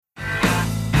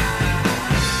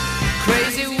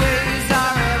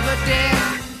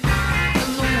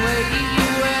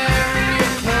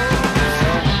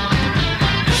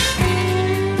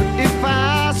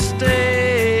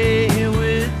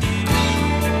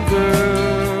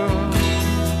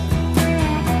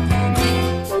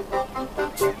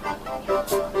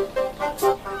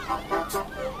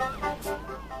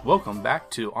Welcome back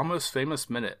to Almost Famous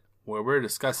Minute, where we're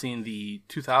discussing the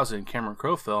 2000 Cameron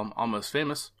Crowe film Almost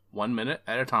Famous, 1 minute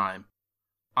at a time.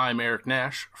 I'm Eric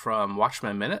Nash from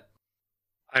Watchmen Minute.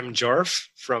 I'm Jarf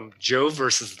from Joe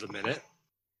versus the Minute.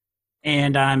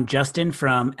 And I'm Justin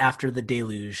from After the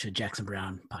Deluge, a Jackson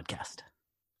Brown podcast.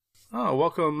 Oh,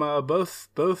 welcome both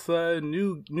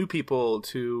new people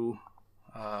to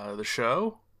the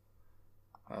show.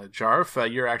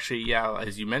 Jarf, you're actually,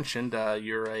 as you mentioned,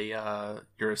 you're a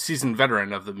seasoned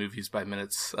veteran of the Movies by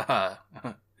Minutes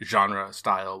genre,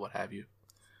 style, what have you.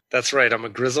 That's right. I'm a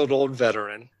grizzled old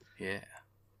veteran. Yeah.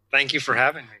 Thank you for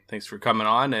having me. Thanks for coming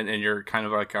on, and you're kind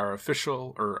of like our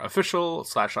official/unofficial,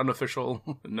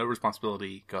 no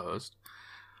responsibility co-host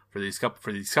for these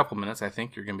couple minutes. I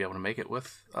think you're going to be able to make it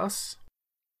with us.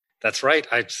 That's right.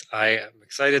 I am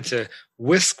excited to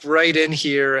whisk right in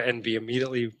here and be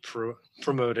immediately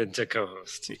promoted to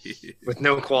co-host with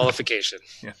no qualification.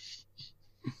 Yeah.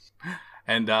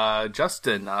 And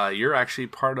Justin, you're actually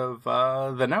part of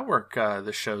the network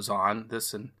this show's on.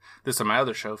 This and my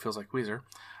other show, Feels Like Weezer.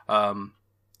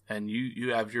 And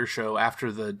you have your show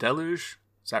After the Deluge.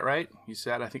 Is that right? You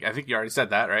said, I think you already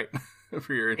said that, right?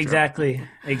 For your intro.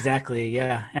 Exactly.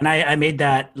 Yeah. And I made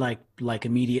that like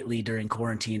immediately during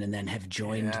quarantine, and then have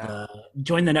joined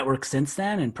the network since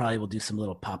then, and probably will do some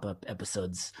little pop-up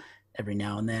episodes every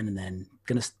now and then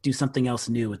gonna do something else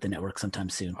new with the network sometime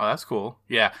soon. Oh, that's cool.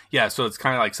 Yeah. So it's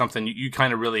kind of like something you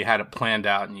kind of really had it planned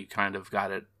out, and you kind of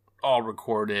got it all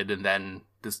recorded, and then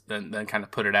then kind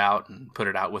of put it out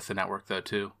with the network though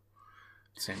too,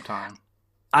 at the same time.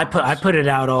 I put it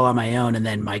out all on my own, and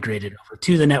then migrated over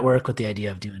to the network with the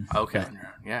idea of doing. Okay.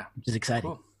 Yeah. Which is exciting.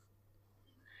 Cool.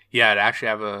 Yeah, to actually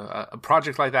have a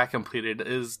project like that completed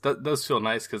does feel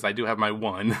nice, because I do have my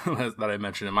one that I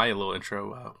mentioned in my little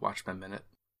intro, Watchmen Minute.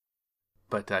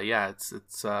 But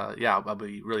I'll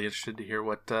be really interested to hear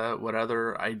what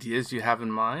other ideas you have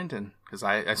in mind, and because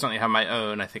I certainly have my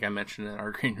own. I think I mentioned in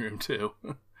our green room too.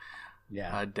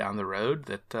 Yeah, down the road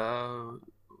that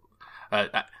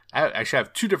I actually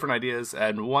have two different ideas,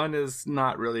 and one is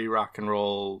not really rock and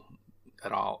roll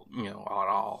at all, at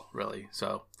all really.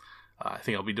 So I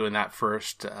think I'll be doing that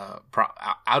first,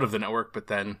 out of the network, but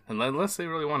then, unless they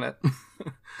really want it,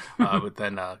 but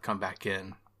then come back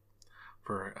in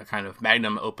for a kind of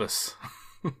magnum opus.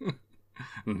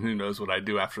 And who knows what I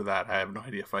do after that? I have no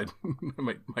idea if I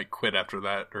might quit after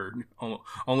that, or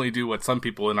only do what some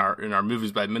people in our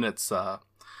Movies by Minutes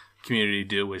community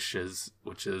do, which is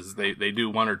they do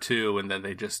one or two, and then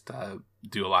they just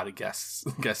do a lot of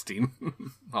guesting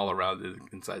all around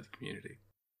inside the community.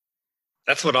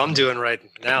 That's what I'm doing right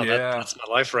now. Yeah. That's my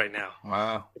life right now.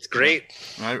 Wow, it's great.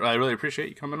 I really appreciate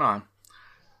you coming on.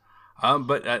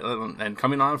 And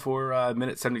coming on for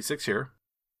minute 76 here,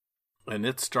 and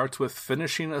it starts with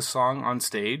finishing a song on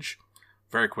stage,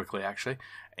 very quickly actually,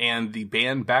 and the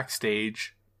band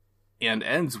backstage, and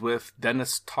ends with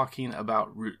Dennis talking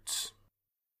about roots.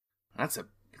 It's a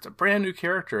brand new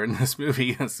character in this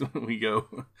movie as we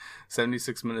go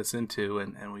 76 minutes into,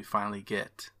 and we finally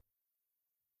get.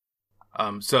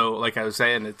 So like I was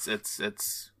saying, it's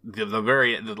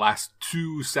the last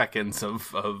 2 seconds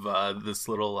of this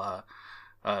little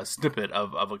snippet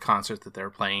of a concert that they're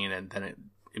playing, and then it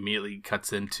immediately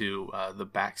cuts into the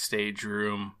backstage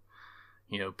room.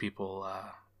 People,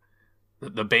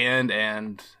 the band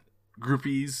and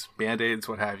groupies, band-aids,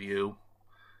 what have you,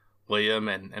 William,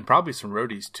 and probably some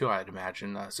roadies too, I'd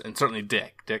imagine, and certainly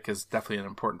Dick. Dick is definitely an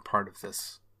important part of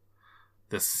this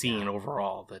scene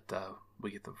overall, that we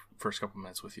get the first couple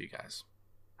minutes with you guys.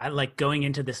 I like going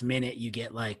into this minute, you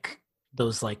get like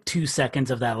those 2 seconds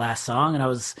of that last song, and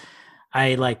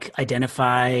I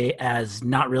identify as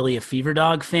not really a Fever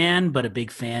Dog fan, but a big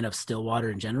fan of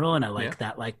Stillwater in general. And I like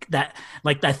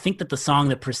I think that the song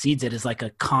that precedes it is like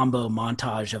a combo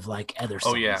montage of other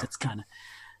songs. Oh, yeah. It's kind of,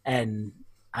 and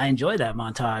I enjoy that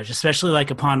montage, especially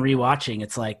upon rewatching.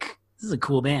 It's like, this is a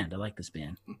cool band. I like this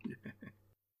band.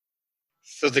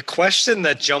 So the question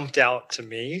that jumped out to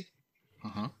me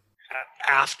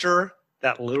after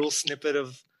that little snippet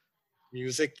of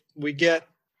music we get,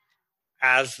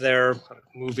 as they're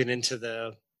moving into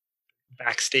the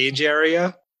backstage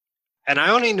area. And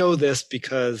I only know this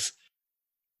because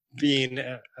being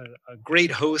a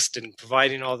great host and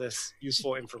providing all this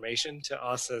useful information to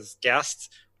us as guests,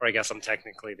 or I guess I'm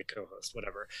technically the co-host,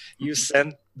 whatever. You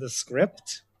sent the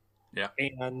script. Yeah.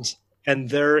 And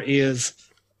there is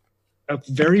a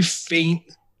very faint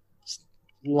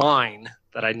line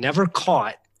that I never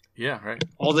caught. Yeah, right.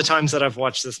 All the times that I've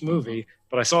watched this movie,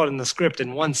 but I saw it in the script,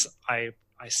 and once I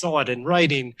saw it in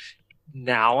writing,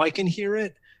 now I can hear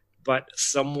it. but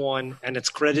someone, and it's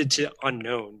credited to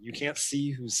unknown. You can't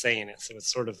see who's saying it, so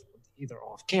it's sort of either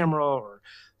off camera or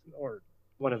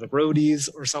one of the roadies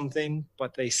or something.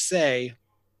 But they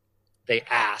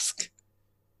ask,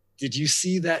 "Did you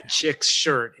see that chick's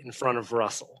shirt in front of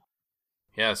Russell?"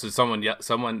 Yeah, so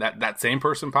someone that same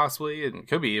person possibly, and it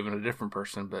could be even a different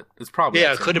person, but it's probably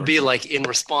it could be like in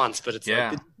response, but it's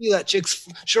like, did you see that chick's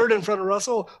shirt in front of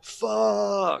Russell?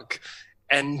 Fuck.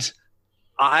 And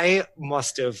I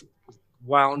must have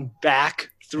wound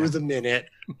back through the minute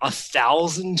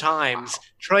 1,000 times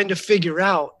trying to figure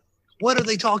out what are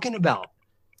they talking about,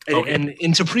 and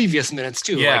into previous minutes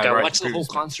too. Yeah, like I watched the whole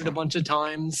concert a bunch of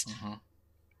times. Mm-hmm.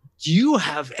 Do you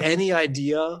have any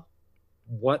idea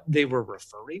what they were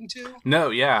referring to? No,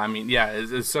 yeah. I mean, yeah,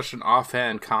 it's such an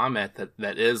offhand comment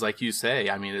that is, like you say,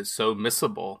 I mean, it's so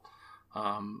missable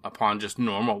upon just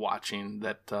normal watching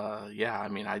that, I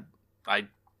mean,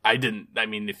 I didn't, I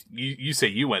mean, if you say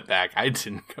you went back, I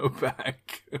didn't go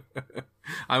back.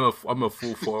 I'm a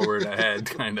full forward ahead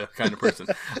kind of person.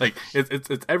 Like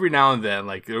it's every now and then,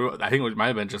 like I think it might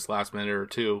have been just last minute or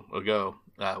two ago,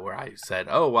 where I said,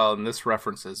 oh, well, and this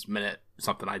references minute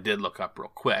something I did look up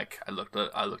real quick. I looked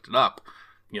it up,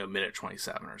 minute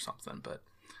 27 or something,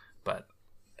 but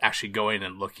actually going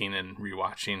and looking and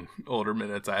rewatching older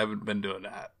minutes, I haven't been doing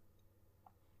that.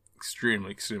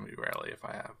 Extremely rarely, if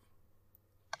I have.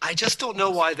 I just don't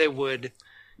know why they would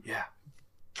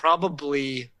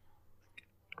probably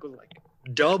like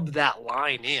dub that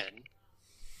line in.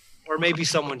 Or maybe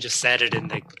someone just said it and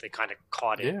they kind of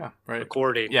caught it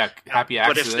recording. Yeah, happy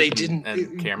accident. But if they didn't,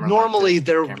 normally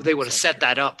they would have set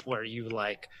that up where you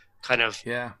like kind of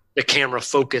the camera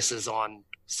focuses on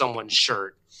someone's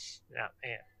shirt,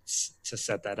 and to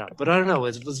set that up. But I don't know,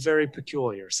 it was very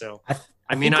peculiar. So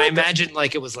I mean, I imagine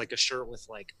like it was like a shirt with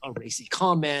like a racy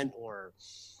comment or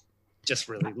just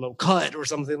really low cut or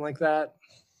something like that.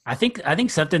 I think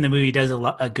something the movie does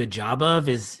a good job of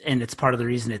is, and it's part of the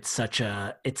reason it's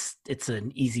it's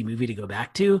an easy movie to go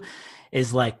back to,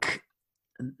 is like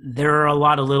there are a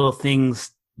lot of little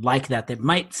things like that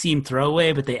might seem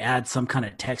throwaway, but they add some kind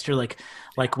of texture. Like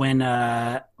when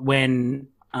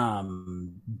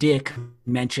Dick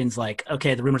mentions like,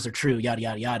 okay, the rumors are true, yada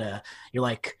yada yada. You're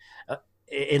like,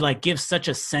 it like gives such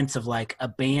a sense of like a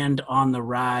band on the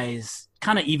rise,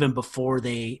 kind of even before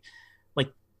they.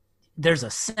 There's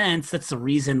a sense that's the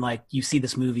reason like you see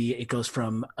this movie, it goes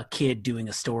from a kid doing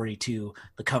a story to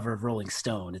the cover of Rolling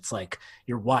Stone. It's like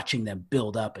you're watching them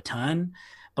build up a ton.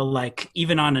 But like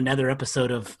even on another episode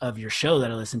of your show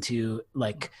that I listened to,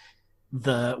 like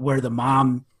where the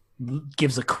mom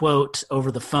gives a quote over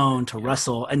the phone to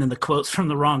Russell and then the quote's from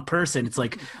the wrong person. It's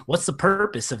like, what's the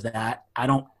purpose of that? I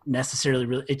don't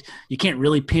necessarily you can't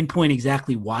really pinpoint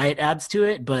exactly why it adds to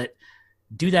it, but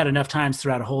do that enough times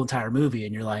throughout a whole entire movie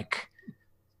and you're like,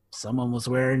 someone was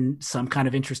wearing some kind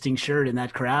of interesting shirt in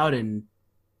that crowd, and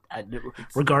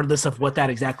regardless of what that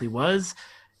exactly was,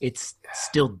 it's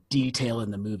still detail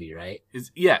in the movie, right?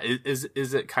 Is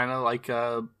it kind of like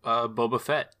a Boba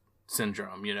Fett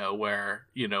syndrome, where,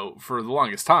 for the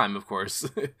longest time, of course,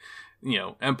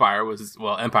 Empire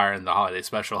in the holiday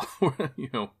special,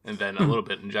 and then a little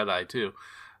bit in Jedi too.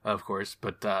 Of course,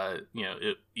 but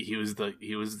he was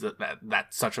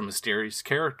that's such a mysterious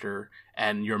character,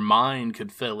 and your mind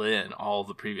could fill in all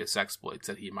the previous exploits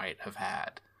that he might have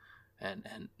had, and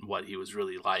what he was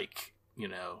really like,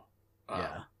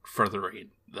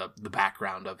 furthering the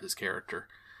background of his character,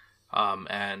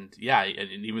 and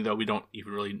even though we don't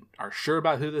even really are sure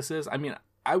about who this is, I mean,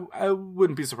 I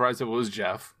wouldn't be surprised if it was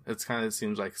Jeff. It's kind of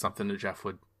seems like something that Jeff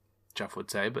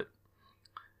would say, but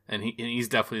he's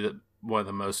definitely one of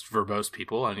the most verbose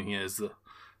people. I mean, he is the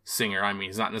singer. I mean,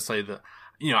 he's not necessarily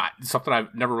something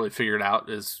I've never really figured out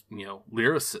is,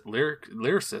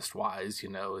 lyricist wise,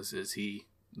 is he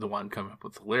the one coming up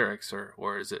with the lyrics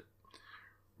or is it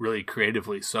really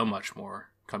creatively so much more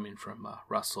coming from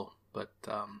Russell? But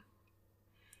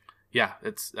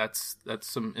that's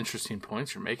some interesting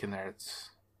points you're making there.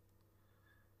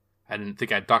 I didn't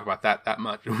think I'd talk about that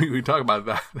much. We talk about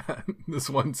that this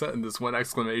one sentence, this one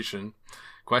exclamation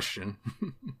question,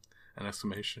 an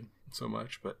exclamation so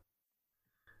much, but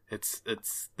it's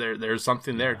there's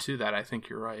something there too that I think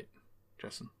you're right,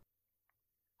 Justin.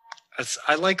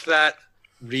 I like that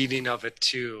reading of it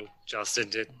too,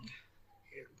 Justin.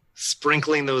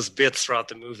 Sprinkling those bits throughout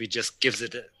the movie just gives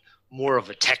it more of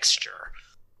a texture.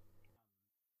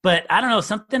 But I don't know,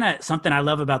 something I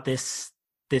love about this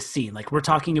scene, like we're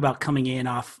talking about coming in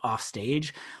off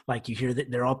stage, like you hear that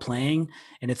they're all playing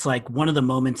and it's like one of the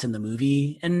moments in the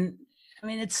movie, and I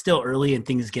mean it's still early and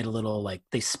things get a little like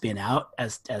they spin out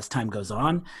as time goes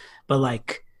on, but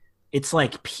like it's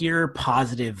like pure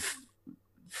positive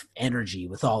energy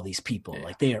with all these people.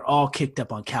 Like they are all kicked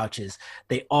up on couches.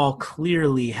 They all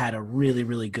clearly had a really,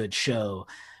 really good show.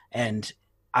 And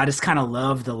I just kind of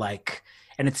love the like,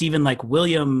 and it's even like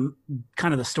William,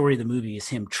 kind of the story of the movie is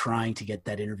him trying to get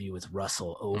that interview with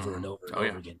Russell over and over and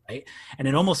over again. Right. And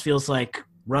it almost feels like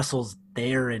Russell's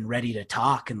there and ready to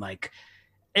talk and like,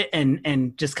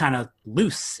 and just kind of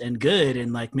loose and good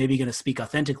and like maybe going to speak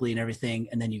authentically and everything.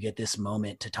 And then you get this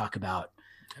moment to talk about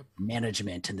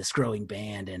management and this growing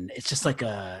band. And it's just like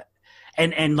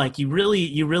and like you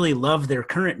really love their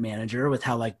current manager with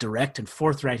how like direct and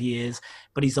forthright he is,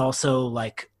 but he's also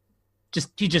like,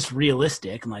 he's just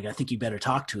realistic. And like, I think you better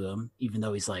talk to him, even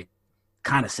though he's like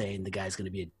kind of saying the guy's going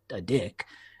to be a dick.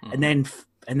 Mm-hmm.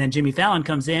 And then Jimmy Fallon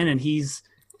comes in and he's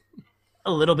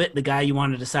a little bit the guy you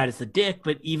want to decide is the dick,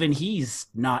 but even he's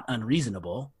not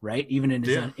unreasonable, right? Even in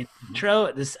his intro,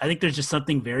 I think there's just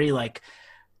something very like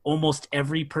almost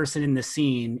every person in the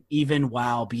scene, even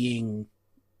while being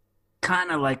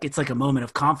kind of like, it's like a moment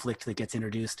of conflict that gets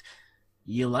introduced.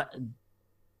 You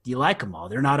like them all.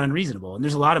 They're not unreasonable. And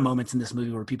there's a lot of moments in this movie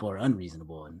where people are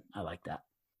unreasonable. And I like that.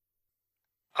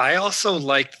 I also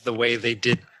liked the way they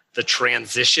did the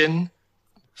transition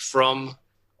from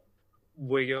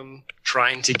William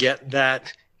trying to get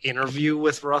that interview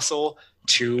with Russell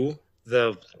to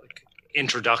the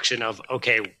introduction of,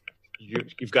 okay,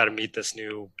 you've got to meet this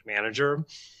new manager.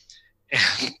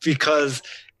 And because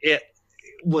it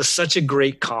was such a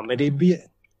great comedy beat.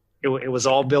 It was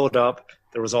all built up.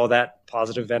 There was all that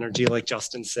positive energy, like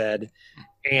Justin said.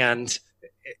 And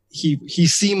he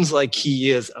seems like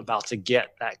he is about to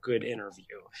get that good interview.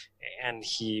 And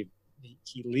he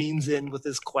leans in with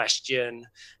his question.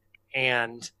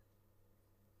 And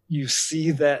you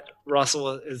see that Russell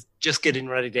is just getting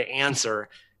ready to answer.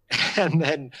 And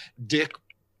then Dick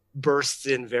bursts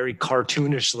in very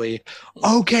cartoonishly,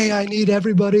 okay, I need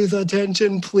everybody's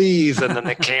attention, please. And then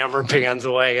the camera pans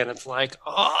away and it's like,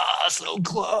 oh, so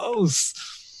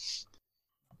close.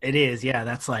 It is. Yeah.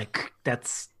 That's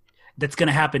going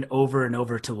to happen over and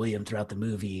over to William throughout the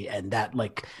movie. And that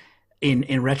like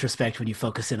in retrospect, when you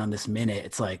focus in on this minute,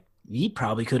 it's like, he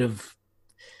probably could have,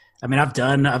 I mean,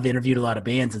 I've interviewed a lot of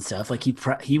bands and stuff. Like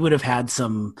he would have had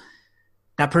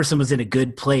that person was in a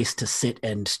good place to sit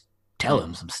and tell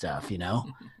him some stuff, you know?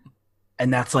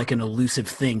 And that's like an elusive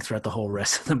thing throughout the whole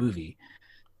rest of the movie.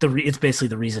 It's basically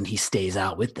the reason he stays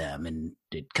out with them, and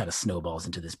it kind of snowballs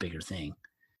into this bigger thing.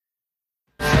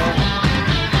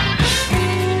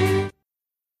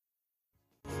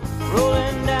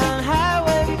 Rolling down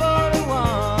Highway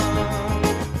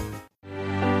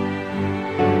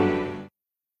 41.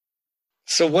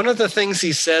 So one of the things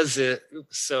he says is,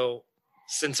 so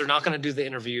since they're not going to do the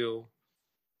interview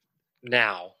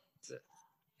now,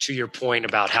 to your point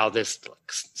about how this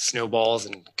snowballs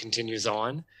and continues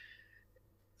on.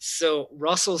 So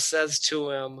Russell says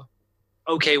to him,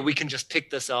 okay, we can just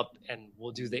pick this up and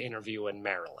we'll do the interview in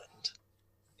Maryland,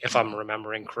 if I'm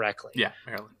remembering correctly. Yeah,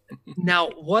 Maryland. Now,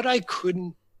 what I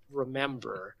couldn't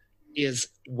remember is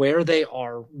where they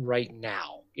are right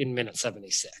now in minute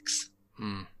 76.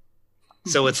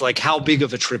 So it's like, how big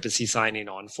of a trip is he signing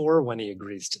on for when he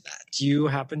agrees to that? Do you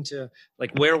happen to,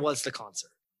 like, where was the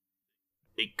concert?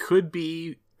 It could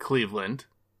be Cleveland.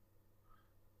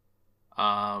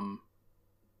 Anywhere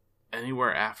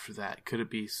after that, could it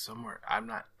be somewhere?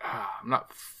 I'm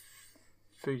not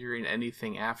figuring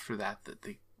anything after that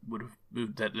they would have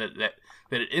moved that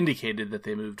it indicated that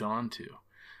they moved on to.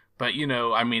 But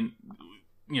I mean,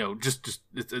 just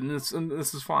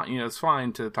this is fine. It's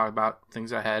fine to talk about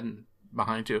things ahead and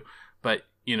behind too. But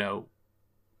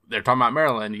they're talking about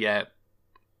Maryland, yet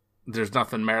there's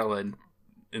nothing Maryland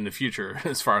in the future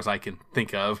as far as I can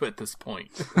think of at this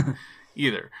point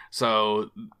either.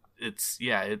 So they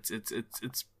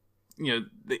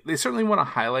certainly want to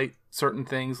highlight certain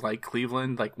things like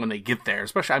Cleveland, like when they get there,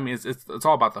 especially, I mean, it's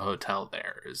all about the hotel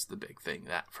there is the big thing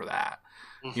for that.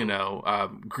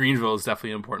 Mm-hmm. Greenville is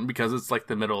definitely important because it's like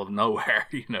the middle of nowhere,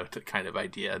 to kind of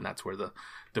idea. And that's where the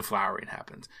deflowering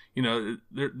happens.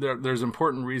 There's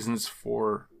important reasons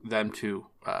for them to,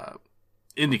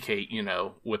 indicate,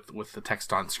 with the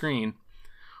text on screen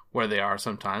where they are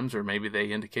sometimes, or maybe they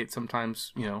indicate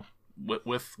sometimes,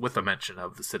 with a mention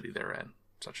of the city they're in,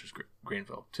 such as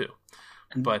Greenville too.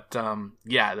 But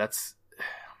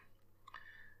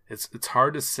it's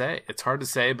hard to say. It's hard to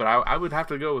say, but I would have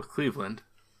to go with Cleveland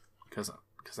because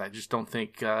I just don't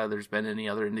think there's been any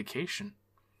other indication.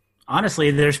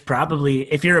 Honestly, there's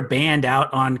probably, if you're a band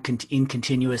out in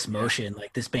continuous motion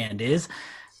like this band is,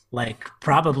 like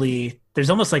probably there's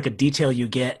almost like a detail you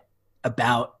get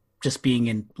about just being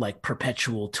in like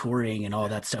perpetual touring and all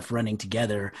that stuff running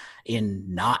together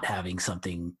in not having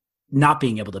something, not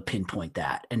being able to pinpoint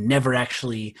that and never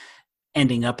actually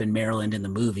ending up in Maryland in the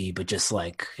movie, but just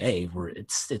like, hey,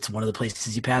 it's one of the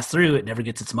places you pass through. It never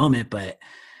gets its moment, but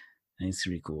I think it's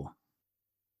pretty cool.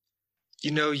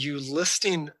 You know, you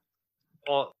listing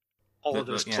all of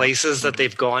those places that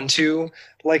they've gone to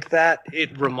like that,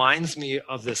 it reminds me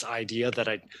of this idea that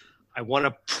I want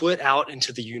to put out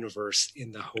into the universe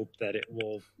in the hope that it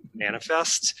will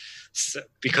manifest. So,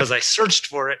 because I searched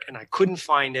for it and I couldn't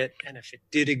find it, and if it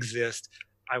did exist,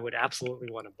 I would absolutely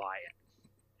want to buy it.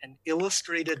 An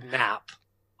illustrated map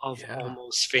of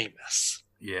Almost Famous.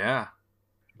 Yeah.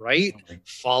 Right?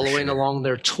 Following along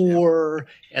their tour,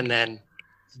 and then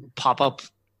pop-up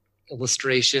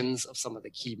illustrations of some of the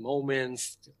key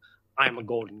moments. I'm a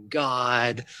Golden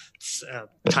God,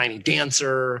 Tiny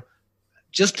Dancer.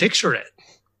 Just picture it.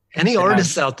 Any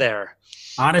artists out there?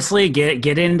 Honestly,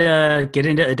 get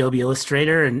into Adobe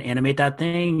Illustrator and animate that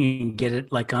thing and get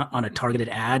it like on a targeted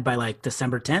ad by like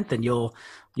December 10th, and you'll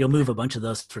move a bunch of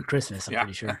those for Christmas. I'm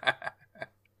pretty sure.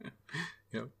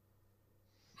 Yep.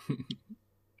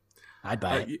 I'd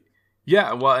buy it.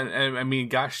 Yeah, well, and I mean,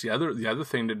 gosh, the other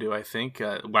thing to do, I think,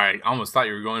 where I almost thought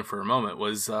you were going for a moment,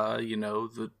 was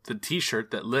the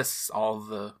T-shirt that lists all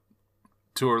the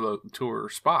tour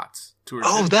spots.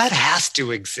 That has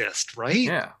to exist, right?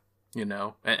 Yeah,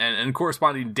 and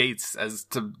corresponding dates as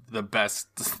to the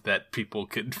best that people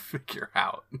could figure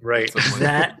out. Right.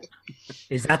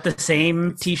 Is that the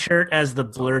same T-shirt as the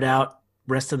blurred out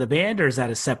rest of the band, or is that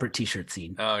a separate T-shirt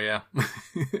scene? Oh yeah.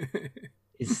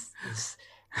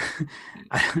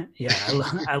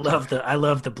 I love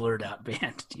the blurred out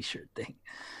band T-shirt thing.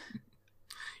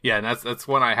 Yeah, and that's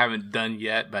one I haven't done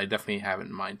yet, but I definitely have it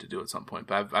in mind to do at some point.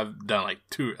 But I've done like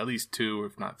at least two,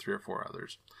 if not 3 or 4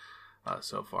 others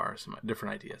so far. Some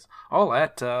different ideas, all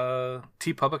at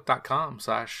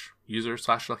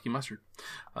tpublic.com/user/luckymustard.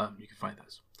 You can find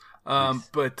those. Nice.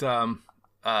 But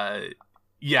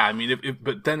yeah, I mean,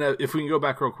 if we can go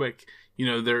back real quick,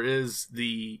 there is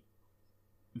the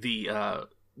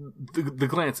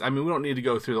glance. I mean, we don't need to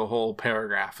go through the whole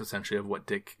paragraph essentially of what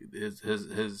Dick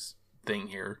his thing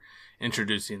here,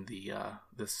 introducing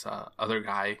this other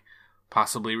guy,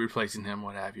 possibly replacing him,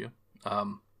 what have you.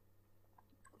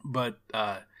 But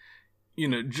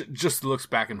just looks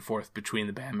back and forth between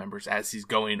the band members as he's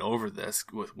going over this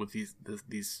with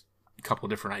these couple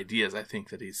different ideas. I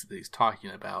think that he's talking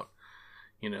about,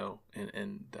 when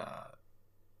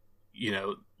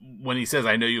he says,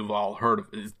 I know you've all heard of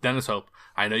Dennis Hope.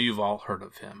 I know you've all heard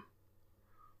of him.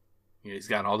 He's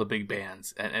got all the big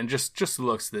bands, and just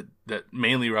looks that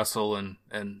mainly Russell and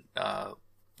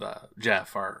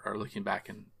Jeff are looking back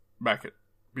at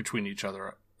between each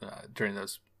other during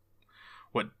those,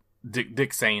 what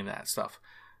Dick saying that stuff.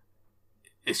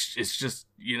 It's just,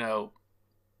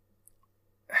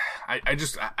 I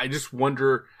just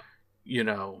wonder,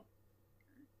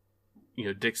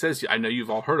 Dick says, I know you've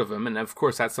all heard of him, and of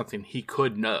course that's something he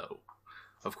could know.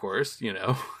 Of course, he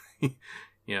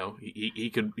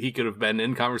could have been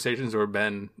in conversations or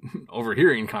been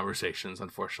overhearing conversations,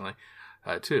 unfortunately,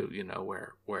 too.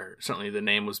 Where certainly the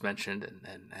name was mentioned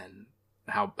and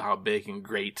how big and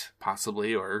great,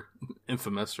 possibly, or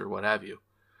infamous or what have you,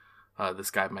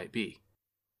 this guy might be.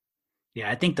 Yeah,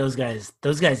 I think those guys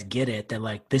get it, that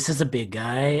like this is a big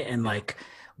guy, and like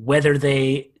whether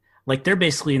they're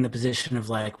basically in the position of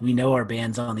like, we know our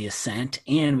band's on the ascent,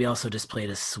 and we also just played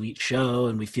a sweet show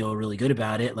and we feel really good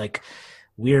about it. Like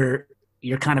you're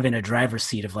kind of in a driver's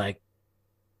seat of like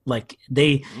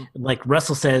they, like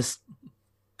Russell says,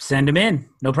 send him in,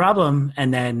 no problem.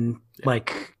 And then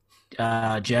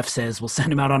Jeff says, we'll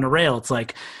send him out on a rail. It's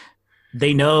like,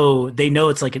 they know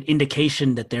it's like an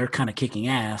indication that they're kind of kicking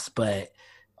ass, but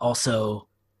also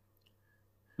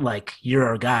like, you're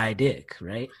our guy, Dick,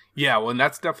 right? Yeah, well, and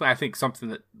that's definitely, I think, something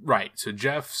that, right. So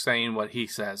Jeff saying what he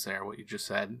says there, what you just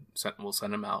said, we'll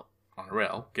send him out on a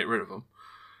rail, get rid of him.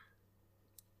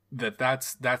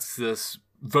 That's this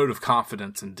vote of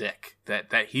confidence in Dick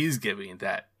that he's giving,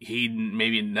 that he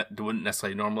maybe wouldn't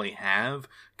necessarily normally have,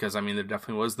 because, I mean, there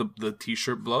definitely was the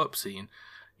T-shirt blow-up scene,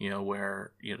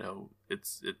 where,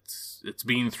 it's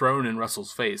being thrown in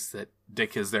Russell's face that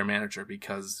Dick is their manager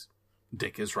because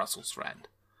Dick is Russell's friend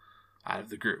out of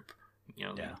the group.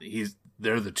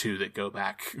 They're the two that go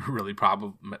back really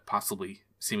possibly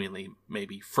seemingly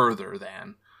maybe further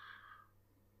than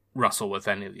Russell with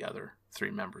any of the other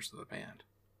 3 members of the band.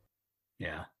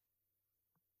 Yeah.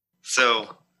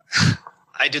 So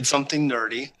I did something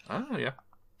nerdy. Oh yeah.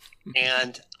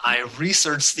 And I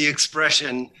researched the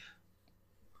expression,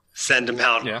 send him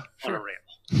out on a rail.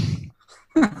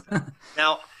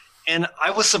 Now, and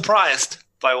I was surprised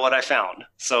by what I found.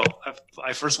 So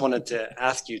I first wanted to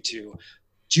ask you do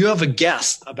you have a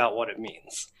guess about what it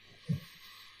means?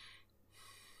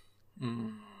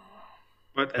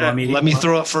 But let me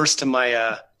throw it first to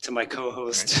my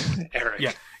co-host, right.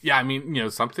 Eric. Yeah. I mean,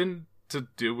 something to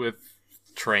do with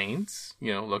trains,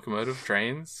 locomotive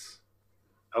trains.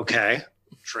 Okay,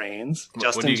 trains.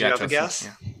 Justin, do you have a guess?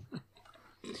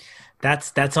 Yeah.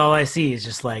 That's all I see is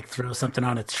just like throw something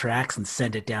on its tracks and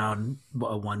send it down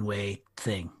a one-way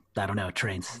thing. I don't know,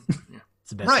 trains. It's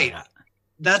the best right.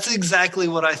 That's exactly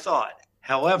what I thought.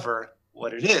 However,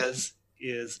 what it is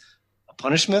a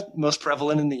punishment most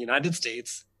prevalent in the United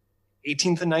States,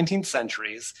 18th and 19th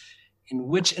centuries, in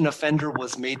which an offender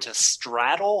was made to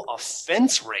straddle a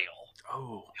fence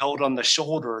rail held on the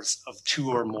shoulders of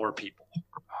two or more people.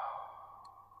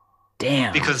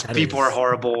 Damn. Because people are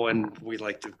horrible and we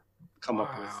like to come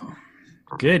up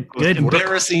with good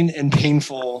embarrassing and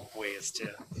painful ways to.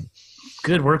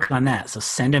 Good work on that. So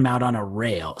send him out on a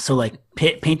rail. So like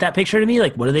paint that picture to me.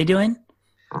 Like, what are they doing?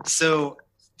 So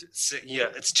yeah,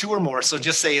 it's two or more. So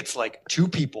just say it's like two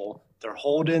people. They're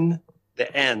holding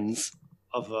the ends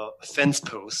of a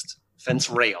fence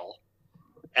rail,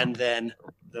 and then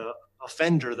the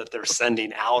offender that they're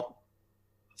sending out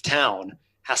of town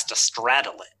has to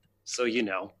straddle it. So,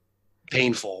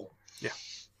 painful. Yeah.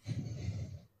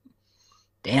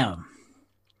 Damn.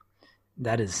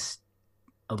 That is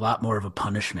a lot more of a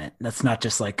punishment. That's not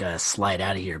just like a slide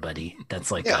out of here, buddy. That's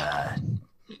like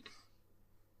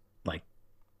like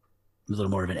a little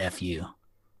more of an FU.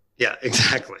 Yeah,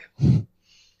 exactly.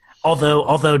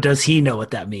 Although does he know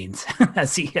what that means?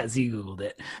 Has he Googled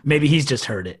it? Maybe he's just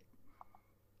heard it.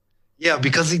 Yeah,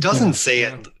 because he doesn't say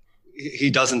it. He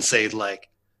doesn't say like,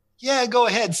 yeah, go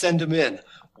ahead, send him in.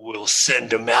 We'll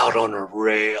send him out on a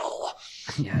rail.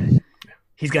 Yeah.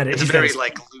 He's got it. It's very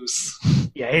loose.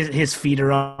 Yeah, his feet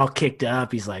are all kicked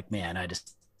up. He's like, man, I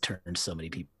just turned so many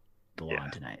people on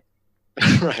tonight.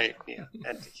 Right. Yeah.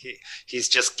 And he's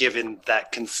just given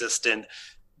that consistent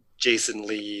Jason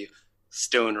Lee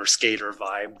stoner skater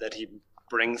vibe that he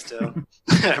brings to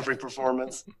every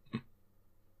performance.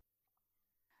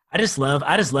 I just love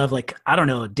like, I don't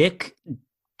know, Dick.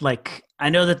 Like, I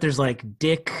know that there's like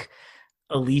Dick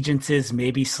allegiances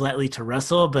maybe slightly to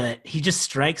Russell, but he just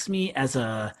strikes me as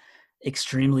a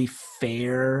extremely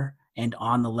fair and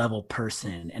on the level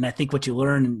person. And I think what you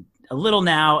learn a little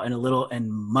now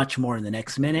and much more in the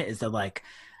next minute is that like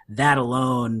that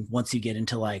alone, once you get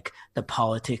into like the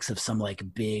politics of some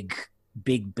like big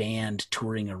band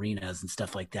touring arenas and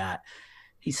stuff like that,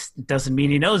 doesn't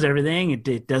mean he knows everything.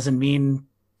 It doesn't mean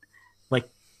like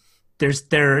there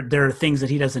are things that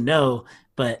he doesn't know,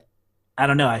 but I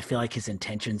don't know. I feel like his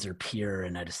intentions are pure,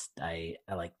 and I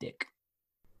like Dick.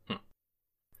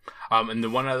 And the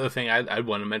one other thing I'd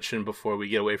want to mention before we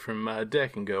get away from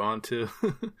Dick and go on to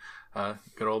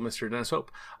good old Mr. Dennis Hope,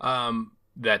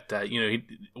 that he,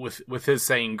 with his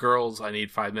saying, "Girls, I need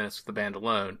 5 minutes with the band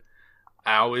alone."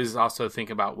 I always also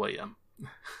think about William,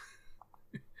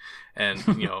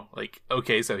 and like,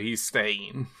 okay, so he's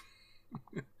staying.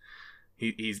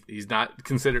 He's not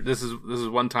considered. This is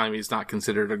one time he's not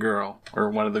considered a girl, or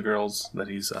one of the girls that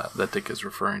that Dick is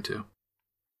referring to.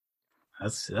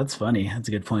 That's funny. That's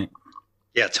a good point.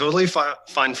 Yeah, totally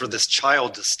fine for this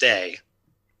child to stay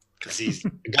because he's a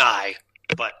guy,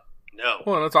 but no.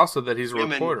 Well, and it's also that he's a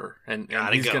reporter, and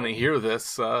he's going to hear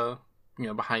this,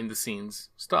 behind the scenes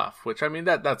stuff. Which, I mean,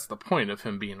 that's the point of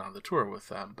him being on the tour with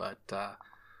them. But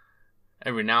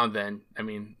every now and then, I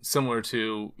mean, similar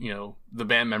to the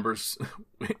band members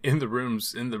in the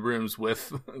rooms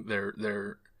with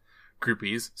their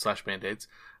groupies / band-aids,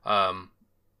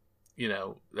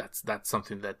 that's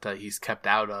something that he's kept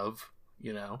out of,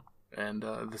 and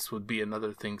this would be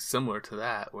another thing similar to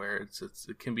that, where it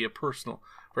can be a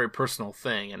very personal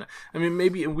thing. And I mean,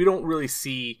 maybe we don't really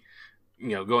see,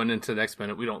 going into the next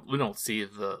minute, we don't see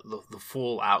the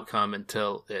full outcome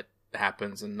until it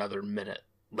happens another minute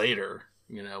later.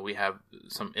 We have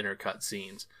some intercut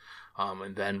scenes,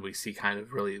 and then we see kind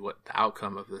of really what the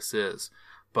outcome of this is.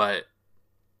 But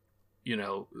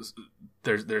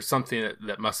there's something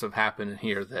that must have happened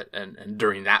here and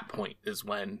during that point is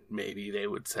when maybe they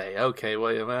would say, okay,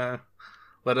 William,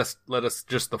 let us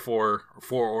just the four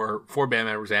band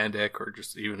members and Dick, or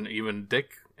just even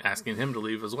Dick, asking him to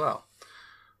leave as well.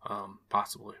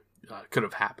 Possibly could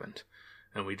have happened,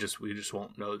 and we just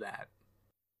won't know that.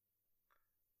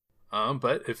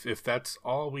 But if that's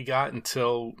all we got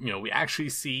until we actually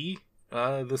see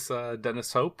this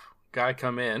Dennis Hope guy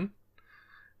come in,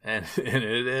 and it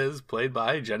is played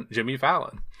by Jimmy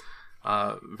Fallon.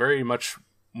 Very much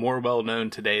more well known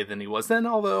today than he was then.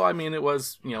 Although, I mean, it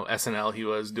was, SNL. He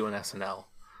was doing SNL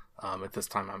at this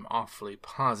time. I'm awfully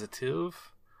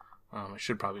positive. I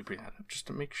should probably bring that up just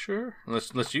to make sure.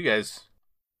 Unless you guys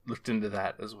looked into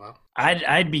that as well.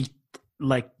 I'd be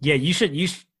like, yeah, you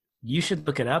should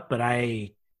look it up, but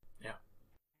I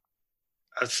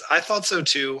thought so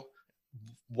too.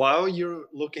 While you're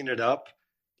looking it up,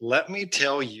 let me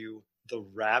tell you the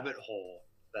rabbit hole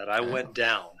that I went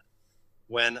down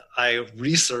when I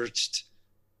researched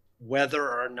whether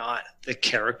or not the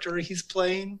character he's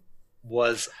playing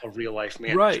was a real life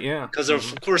manager. Right, yeah. Because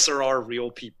of course there are real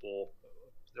people.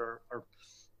 There are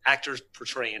actors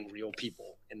portraying real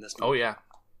people in this movie. Oh, yeah.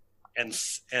 And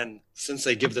since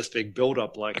they give this big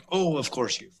build-up, like, oh, of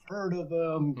course you've heard of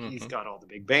him. Mm-hmm. He's got all the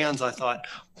big bands. I thought,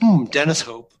 Dennis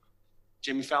Hope,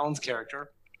 Jimmy Fallon's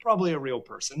character, probably a real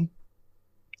person.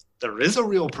 There is a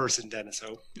real person, Dennis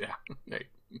Hope. Yeah. Right.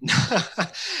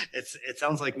 It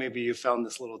sounds like maybe you found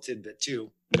this little tidbit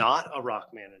too. Not a rock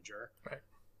manager. Right.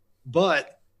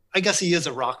 But I guess he is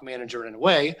a rock manager in a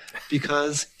way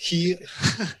because he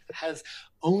has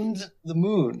owned the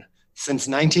moon since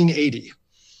 1980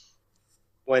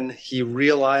 when he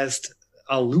realized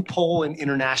a loophole in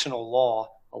international law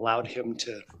allowed him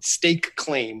to stake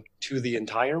claim to the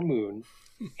entire moon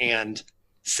and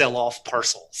sell off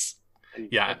parcels.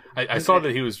 Yeah, I saw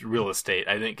that he was real estate.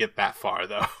 I didn't get that far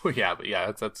though. Yeah, but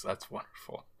yeah, that's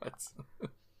wonderful.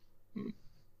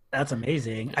 That's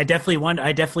amazing. I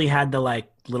definitely had the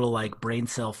little brain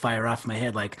cell fire off my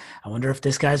head. Like, I wonder if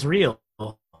this guy's real.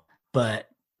 But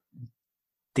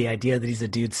the idea that he's a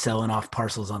dude selling off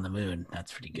parcels on the moon,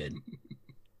 that's pretty good.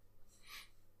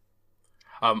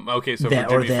 Okay, so for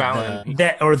Jimmy Fallon,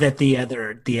 that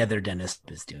the other dentist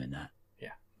is doing that. Yeah.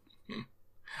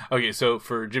 Okay, so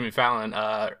for Jimmy Fallon,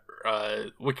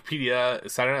 Wikipedia,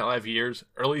 Saturday Night Live years,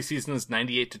 early seasons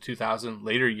 98 to 2000,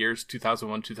 later years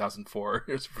 2001, 2004.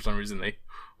 For some reason they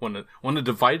want to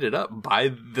divide it up by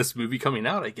this movie coming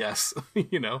out, I guess.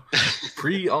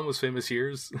 Pre Almost Famous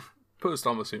years, post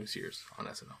Almost Famous years on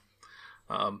SNL.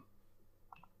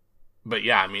 But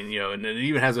yeah, I mean, and it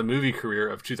even has a movie career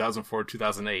of 2004,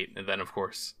 2008, and then of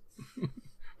course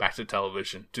back to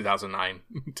television, 2009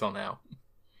 until now.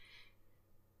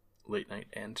 Late Night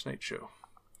and Tonight Show.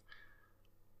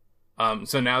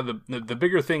 So now the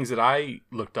bigger things that I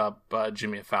looked up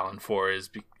Jimmy Fallon for is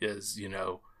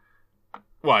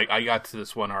I got to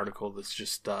this one article that's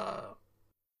just the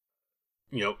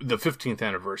 15th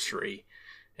anniversary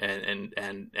and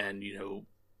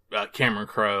Cameron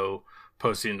Crowe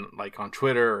posting on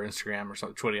Twitter or Instagram or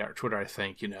something, Twitter I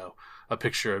think, a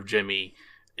picture of Jimmy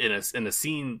in a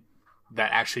scene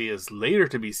that actually is later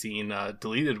to be seen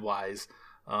deleted wise.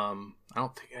 I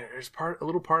don't think there's a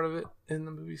little part of it in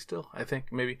the movie still. I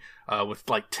think maybe with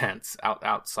tents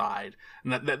outside,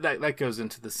 and that goes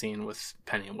into the scene with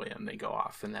Penny and William. They go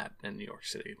off in New York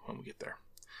City when we get there.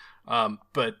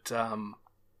 But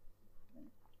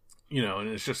and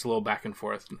it's just a little back and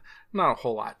forth. Not a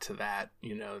whole lot to that.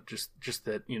 Just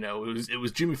that it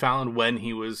was Jimmy Fallon when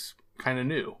he was kind of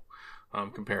new,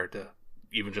 compared to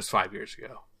even just 5 years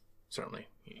ago. Certainly,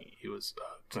 he was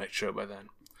Tonight Show by then.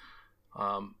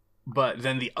 But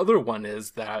then the other one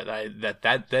is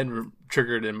that then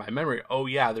triggered in my memory. Oh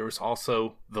yeah, there was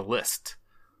also the list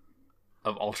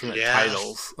of alternate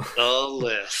titles. The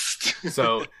list.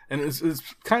 So, and it's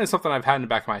kind of something I've had in the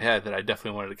back of my head that I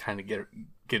definitely wanted to kind of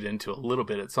get into a little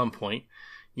bit at some point.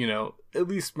 At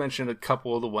least mention a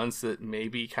couple of the ones that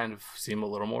maybe kind of seem a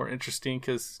little more interesting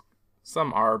because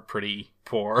some are pretty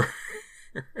poor.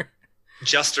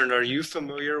 Justin, are you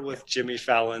familiar with Jimmy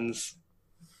Fallon's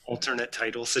alternate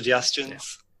title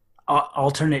suggestions?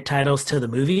 Alternate titles to the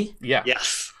movie? Yeah.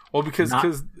 Yes. Well, because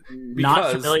this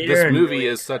movie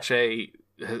is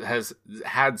has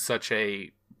had such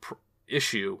a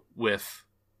issue with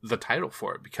the title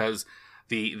for it, because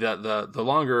the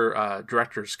longer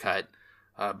director's cut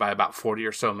by about 40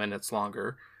 or so minutes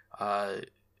longer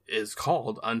is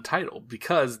called Untitled,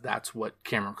 because that's what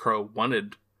Cameron Crowe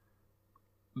wanted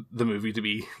the movie to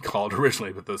be called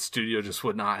originally, but the studio just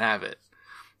would not have it.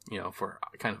 For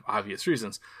kind of obvious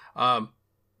reasons,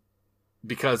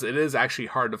 because it is actually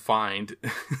hard to find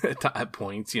at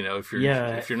points. If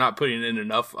you're not putting in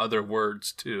enough other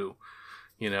words too,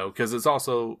 because it's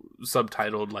also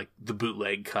subtitled like the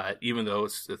bootleg cut, even though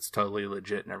it's totally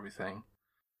legit and everything.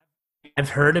 I've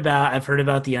heard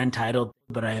about the Untitled,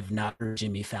 but I have not heard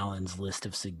Jimmy Fallon's list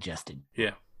of suggested.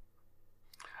 Yeah.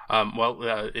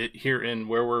 Here in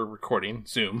where we're recording,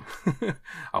 Zoom,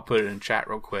 I'll put it in chat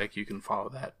real quick. You can follow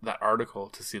that article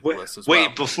to see the list as well.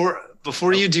 Wait,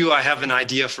 before you do, I have an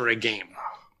idea for a game.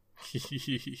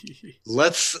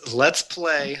 Let's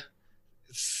play,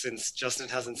 since Justin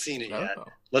hasn't seen it yet.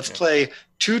 Let's Yeah. play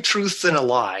Two Truths and a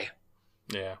Lie.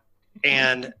 Yeah.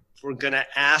 And we're going to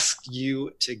ask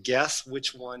you to guess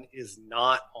which one is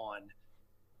not on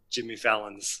Jimmy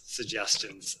Fallon's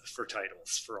suggestions for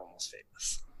titles for Almost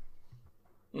Famous.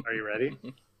 Are you ready?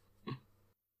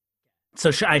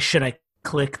 So should I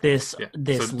click this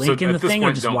link in the thing,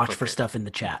 or just watch for stuff in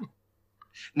the chat?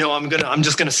 No, I'm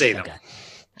just gonna say them.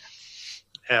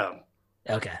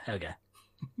 Okay. Okay.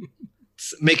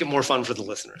 Make it more fun for the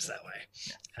listeners that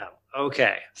way.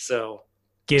 Okay, so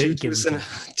two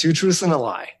truths and a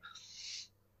lie.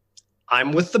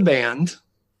 I'm with the band.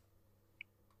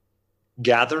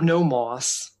 Gather no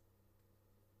moss.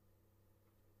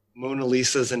 Mona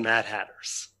Lisas and Mad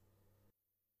Hatters.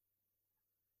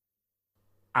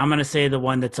 I'm going to say the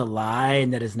one that's a lie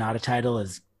and that is not a title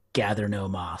is Gather No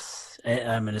Moss.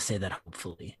 I'm going to say that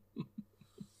hopefully.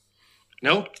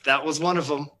 Nope, that was one of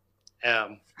them.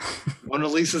 Mona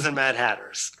Lisas and Mad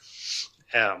Hatters.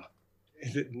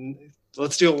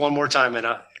 Let's do it one more time,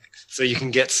 so you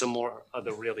can get some more of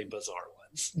the really bizarre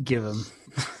ones. Give them.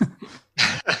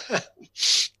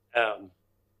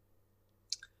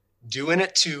 Doing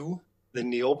It Too, the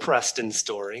Neil Preston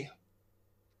story.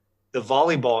 The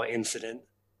volleyball incident.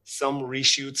 Some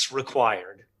reshoots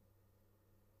required.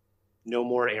 No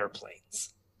More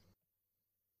Airplanes.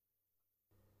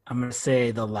 I'm going to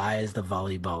say the lie is the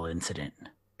volleyball incident.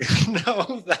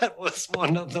 No, that was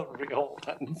one of the real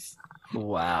ones.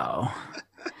 Wow.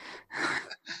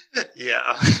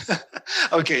 Yeah.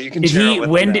 Okay, you can share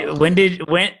when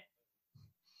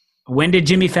did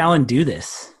Jimmy Fallon do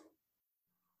this?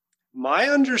 My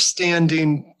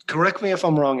understanding, correct me if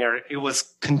I'm wrong, Eric, it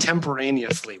was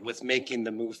contemporaneously with making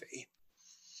the movie.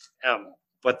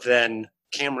 But then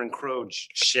Cameron Crowe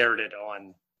shared it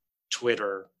on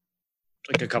Twitter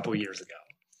like a couple years ago.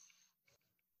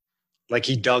 Like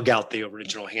he dug out the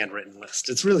original handwritten list.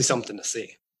 It's really something to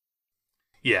see.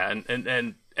 Yeah,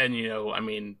 and you know, I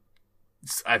mean,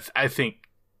 I think,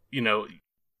 you know,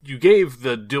 you gave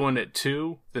the Doing It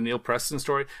Too, the Neil Preston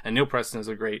story, and Neil Preston is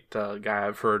a great guy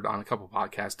I've heard on a couple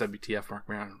podcasts. WTF Mark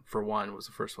Maron, for one, was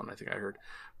the first one I think I heard.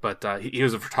 But he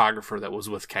was a photographer that was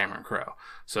with Cameron Crowe.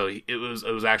 So it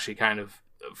was actually kind of,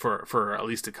 for at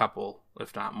least a couple,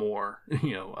 if not more,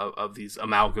 you know, of these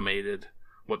amalgamated,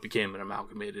 what became an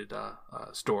amalgamated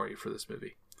story for this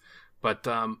movie. But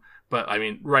I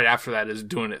mean, right after that is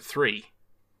Doing It 3.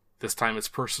 This time it's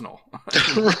personal.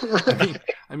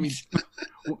 I mean,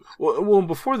 well,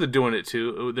 before the Doing It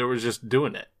 2, there was just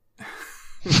Doing It.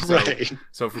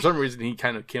 So for some reason, he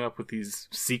kind of came up with these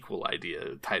sequel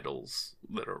idea titles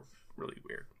that are really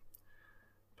weird.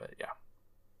 But yeah,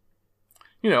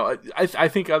 you know, I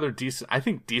think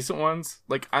decent ones,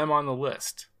 like I'm on the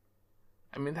list.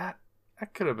 I mean, that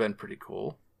could have been pretty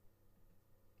cool.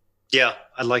 Yeah,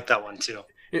 I like that one too.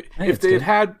 If they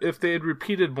had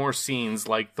repeated more scenes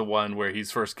like the one where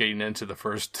he's first getting into the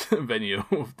first venue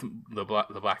of the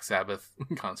Black Sabbath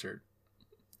concert.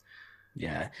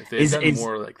 Yeah. If they had done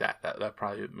more like that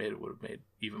probably would have made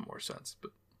even more sense.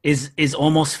 But is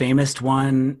Almost Famous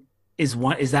one is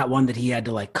that one that he had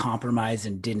to like compromise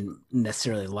and didn't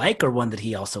necessarily like, or one that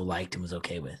he also liked and was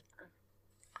okay with?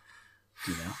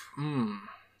 You know?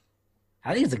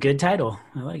 I think it's a good title.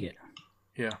 I like it.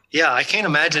 Yeah. Yeah, I can't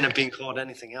imagine it being called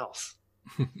anything else.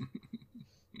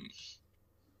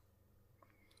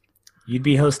 You'd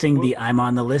be hosting the I'm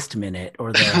on the list minute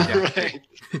or the right.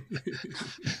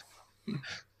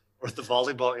 Or the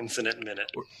volleyball incident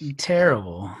minute.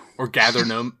 Terrible. Or gather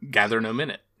no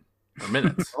minute or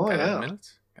minutes. Oh yeah.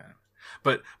 Minutes.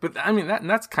 But I mean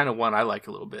that's kind of one I like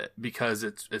a little bit because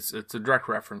it's a direct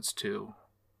reference to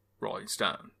Rolling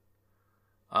Stone.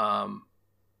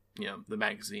 You know, the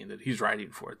magazine that he's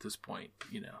writing for at this point,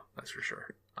 you know, that's for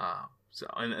sure. So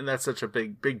and that's such a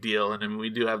big deal. And then we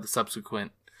do have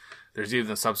there's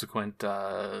even a subsequent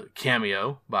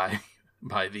cameo by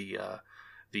the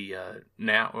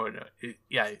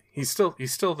he's still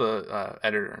the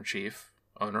editor-in-chief,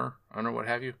 owner, what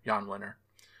have you, Jan Wenner.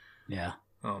 Yeah.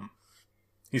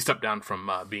 He stepped down from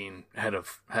being head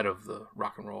of the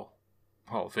Rock and Roll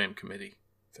Hall of Fame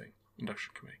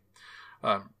induction committee.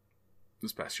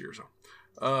 This past year or so.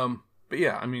 But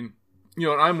yeah, I mean, you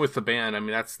know, and I'm with the band. I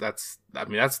mean, that's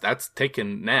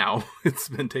taken now. It's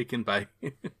been taken by,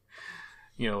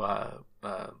 you know,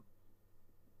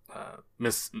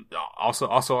 Miss,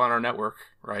 also on our network,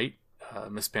 right?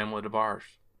 Miss Pamela DeBarge.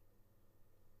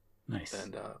 Nice.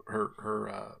 And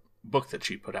her book that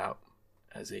she put out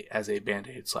as a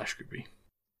Band-Aid /groupie.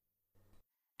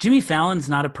 Jimmy Fallon's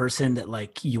not a person that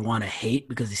like you want to hate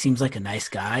because he seems like a nice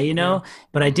guy, you know. Yeah.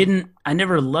 But I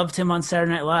never loved him on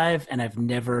Saturday Night Live, and I've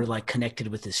never like connected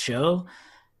with his show.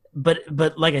 But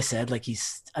like I said, like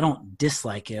I don't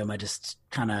dislike him. I just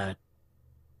kind of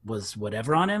was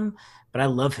whatever on him. But I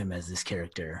love him as this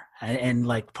character, and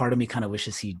like part of me kind of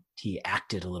wishes he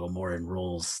acted a little more in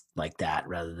roles like that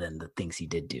rather than the things he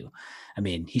did do. I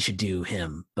mean, he should do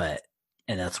him, and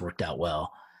that's worked out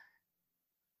well.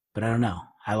 But I don't know.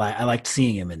 I liked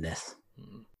seeing him in this.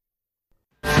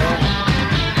 Rolling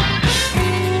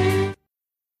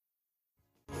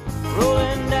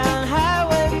down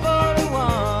Highway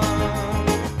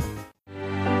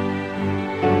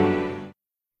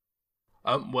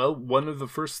 41. Well, one of the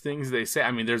first things they say, I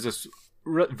mean, there's this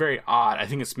very odd. I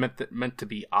think it's meant to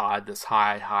be odd. This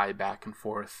high back and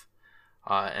forth,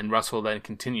 and Russell then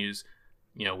continues.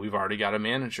 You know, we've already got a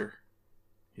manager.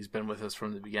 He's been with us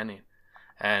from the beginning,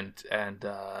 and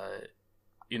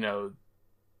you know,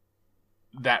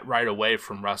 that right away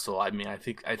from Russell. I mean, I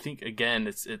think again,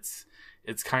 it's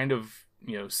kind of,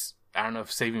 you know, I don't know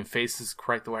if saving face is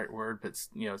quite the right word, but it's,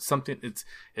 you know, something. It's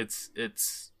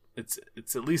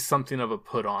at least something of a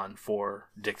put on for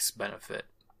Dick's benefit.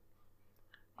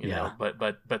 You know,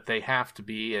 but they have to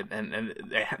be, and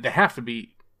they have to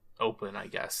be open, I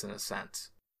guess, in a sense.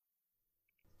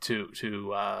 To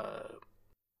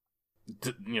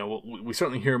you know, we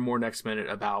certainly hear more next minute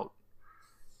about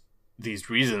these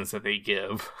reasons that they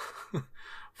give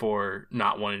for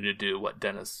not wanting to do what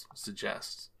Dennis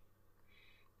suggests.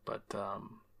 But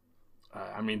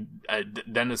I mean,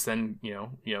 Dennis then, you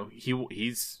know,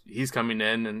 he's coming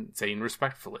in and saying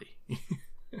respectfully,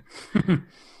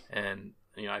 and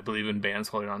you know, I believe in bands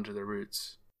holding on to their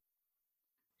roots.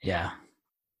 Yeah.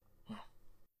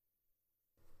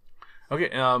 Okay.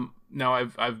 Now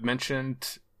I've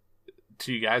mentioned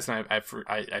to you guys, and I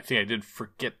think I did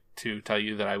forget to tell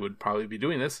you that I would probably be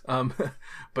doing this.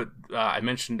 But I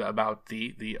mentioned about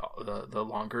the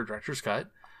longer director's cut.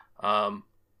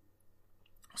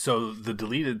 So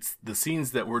the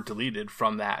scenes that were deleted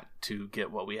from that to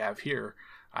get what we have here,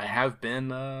 I have been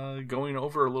going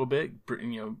over a little bit.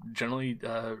 You know, generally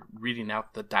reading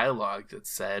out the dialogue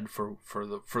that's said for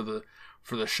the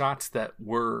shots that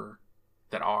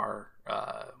are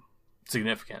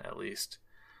significant, at least.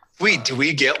 Wait, do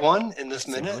we get one in this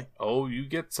minute? Oh, you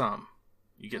get some.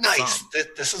 Nice. Some.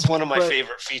 This is one of my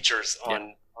favorite features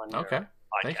on your podcast.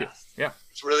 Thank you. Yeah.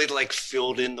 It's really like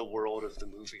filled in the world of the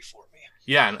movie for me.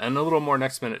 Yeah, and a little more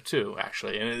next minute too,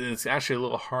 actually. And it's actually a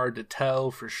little hard to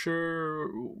tell for sure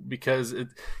because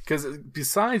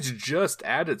besides just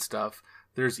added stuff,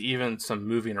 there's even some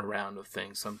moving around of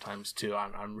things sometimes too.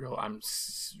 I'm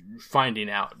finding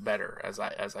out better as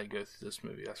I go through this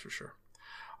movie. That's for sure.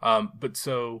 But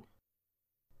so,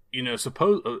 you know, so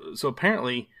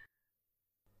apparently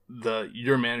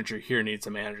your manager here needs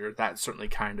a manager. That certainly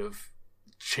kind of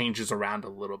changes around a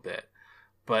little bit.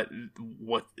 But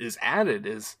what is added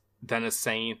is Dennis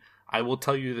saying, I will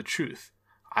tell you the truth.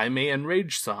 I may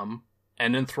enrage some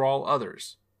and enthrall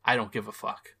others. I don't give a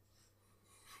fuck.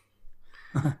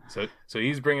 So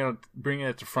he's bringing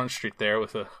it to Front Street there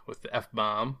with the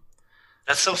F-bomb.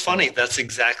 That's so funny. That's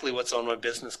exactly what's on my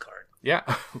business card. Yeah,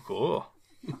 cool.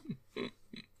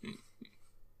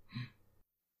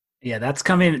 Yeah, that's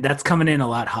coming in a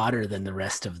lot hotter than the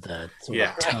rest of the sort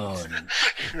of tone.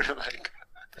 You're like,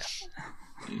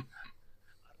 I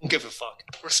don't give a fuck.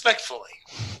 Respectfully.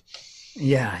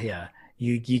 Yeah.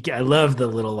 I love the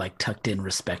little like tucked in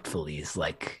respectfullys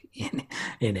like in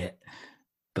it.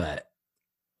 But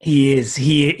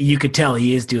you could tell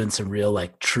he is doing some real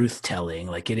like truth telling.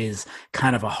 Like it is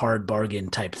kind of a hard bargain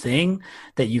type thing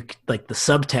that you like the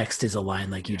subtext is a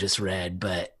line like you just read,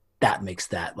 but that makes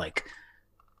that like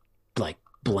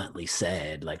bluntly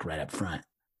said like right up front.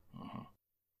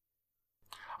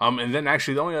 And then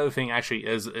actually the only other thing actually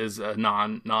is a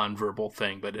non-verbal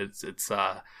thing, but it's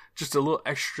just a little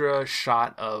extra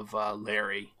shot of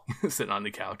Larry sitting on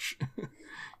the couch,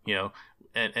 you know,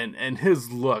 and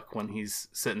his look when he's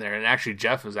sitting there, and actually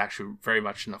Jeff is actually very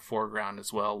much in the foreground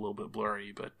as well, a little bit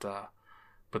blurry, but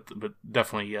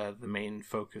definitely the main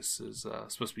focus is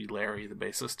supposed to be Larry, the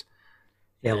bassist.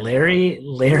 Yeah, Larry.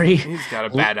 He's got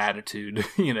a bad attitude.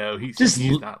 You know, he's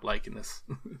not liking this.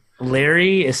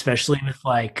 Larry, especially with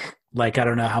like I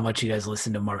don't know how much you guys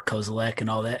listen to Mark Kozelek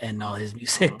and all that and all his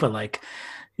music, but like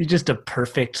he's just a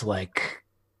perfect like.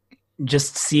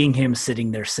 Just seeing him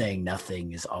sitting there saying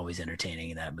nothing is always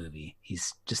entertaining in that movie.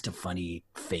 He's just a funny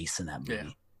face in that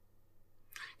movie.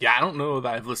 Yeah, I don't know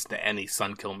that I've listened to any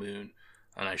Sun Kill Moon,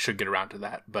 and I should get around to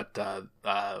that. But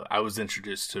I was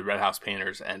introduced to Red House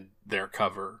Painters and their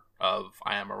cover of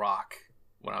 "I Am a Rock,"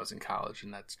 when I was in college,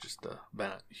 and that's just been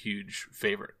a huge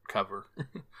favorite cover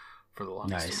for the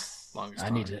longest time.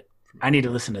 I need to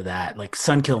listen to that. Like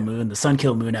Sunkill Moon, the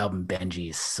Sunkill Moon album Benji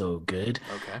is so good.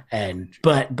 Okay. And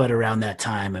but around that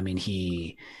time, I mean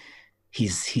he's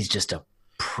just a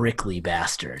prickly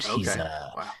bastard. Okay.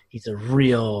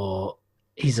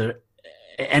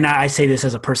 And I say this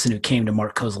as a person who came to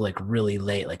Mark Kozelek really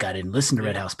late. Like I didn't listen to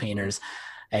Red House Painters,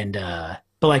 and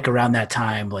but like around that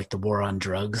time, like the war on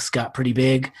drugs got pretty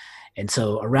big, and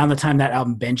so around the time that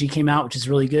album Benji came out, which is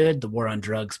really good, the war on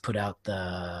drugs put out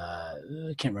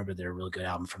I can't remember their really good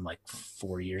album from like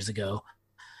 4 years ago,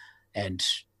 and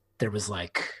there was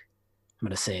like I'm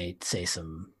gonna say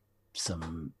some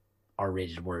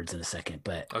R-rated words in a second,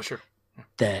 but oh sure,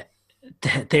 that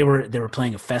they were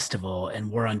playing a festival,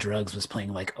 and War on Drugs was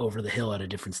playing like over the hill at a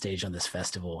different stage on this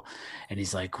festival, and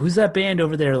he's like, who's that band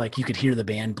over there? Like you could hear the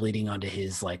band bleeding onto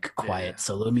his like quiet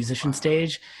solo musician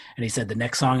stage, and he said the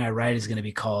next song I write is going to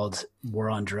be called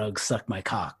War on Drugs Suck My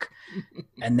Cock.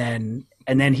 and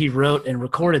then he wrote and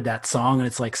recorded that song, and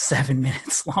it's like 7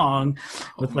 minutes long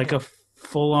with like a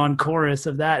full-on chorus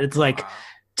of that. It's like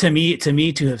to me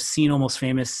to have seen Almost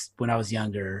Famous when I was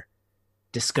younger,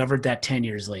 discovered that 10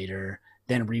 years later,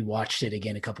 then rewatched it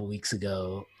again a couple weeks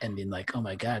ago, and been like, oh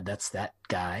my God, that's that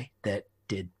guy that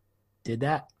did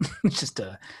that. It's just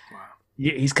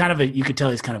he's kind of you could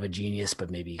tell he's kind of a genius,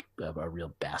 but maybe a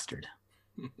real bastard.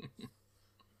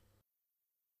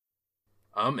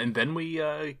 And then we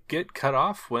get cut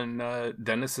off when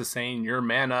Dennis is saying your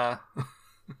manna,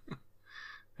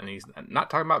 and he's not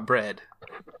talking about bread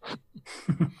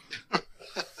or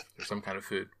some kind of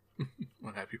food,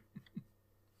 what have you.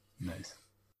 Nice.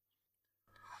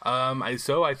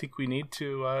 I think we need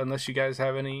to, unless you guys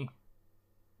have any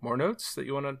more notes that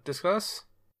you want to discuss.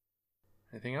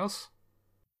 Anything else?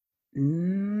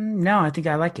 No, I think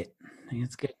I like it. I think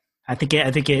it's good. I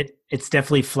think it's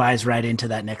definitely flies right into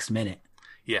that next minute.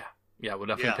 Yeah, we'll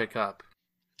definitely pick up.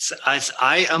 So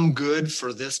I am good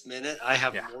for this minute. I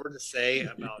have more to say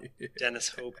about Dennis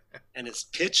Hope and his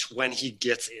pitch when he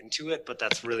gets into it, but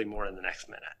that's really more in the next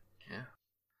minute.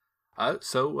 Yeah.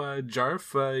 So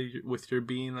Jarf, with your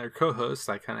being our co-host,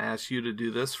 I kind of asked you to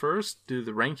do this first. Do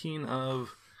the ranking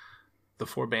of the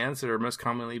 4 bands that are most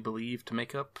commonly believed to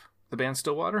make up the band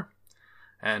Stillwater.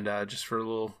 And just for a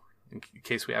little, in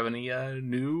case we have any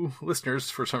new listeners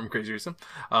for some crazy reason,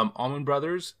 Allman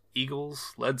Brothers,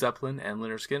 Eagles, Led Zeppelin, and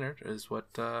Lynyrd Skynyrd is what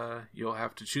you'll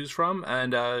have to choose from.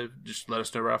 And just let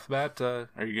us know right off the bat,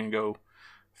 are you going to go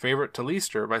favorite to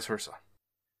least or vice versa?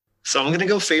 So I'm going to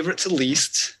go favorite to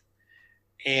least.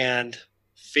 And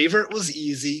favorite was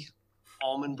easy.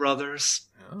 Allman Brothers.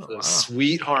 Those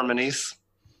sweet harmonies.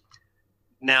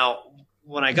 Now,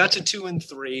 when I got to 2 and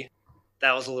 3,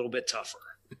 that was a little bit tougher.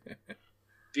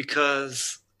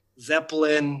 Because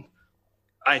Zeppelin,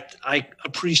 I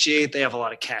appreciate they have a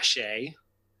lot of cachet.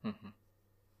 Mm-hmm.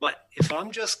 But if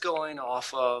I'm just going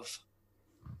off of,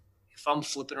 if I'm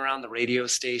flipping around the radio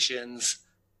stations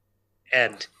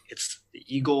and it's the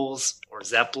Eagles or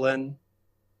Zeppelin,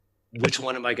 which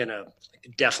one am I going to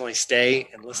definitely stay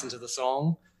and listen to the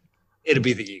song? It'll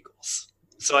be the Eagles.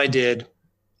 So I did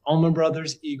Allman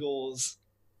Brothers, Eagles,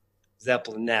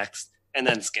 Zeppelin next, and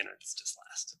then Skinner's just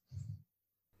last.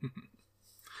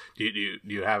 Do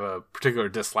you have a particular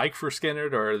dislike for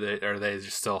Skynyrd, or are they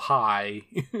just still high,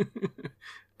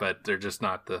 but they're just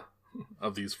not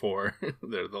of these 4?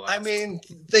 They're the last. I mean,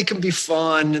 they can be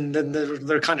fun, and then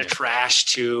they're kind of trash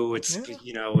too. It's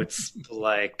it's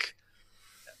like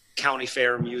county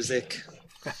fair music.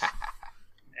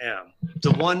 Yeah.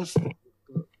 The one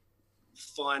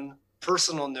fun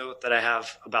personal note that I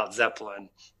have about Zeppelin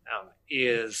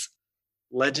is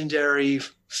legendary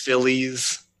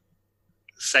Phillies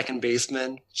second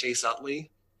baseman Chase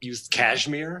Utley used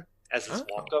Kashmir as his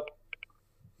walk-up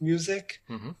music.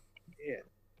 Mm-hmm. Yeah.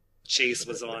 Chase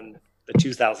was on the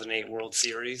 2008 World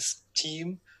Series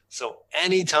team. So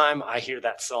anytime I hear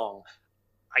that song,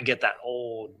 I get that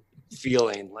old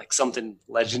feeling like something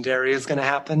legendary is going to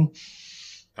happen.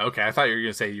 Okay, I thought you were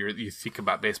going to say you think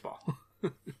about baseball.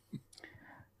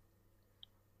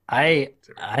 I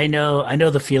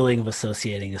know the feeling of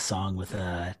associating a song with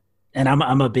and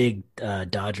I'm a big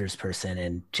Dodgers person,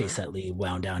 and Chase Utley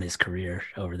wound down his career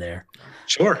over there.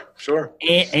 Sure.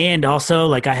 And also,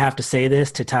 like, I have to say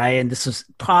this to tie in. This was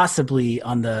possibly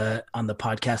on the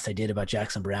podcast I did about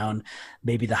Jackson Browne,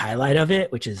 maybe the highlight of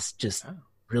it, which is just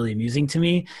really amusing to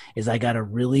me, is I got a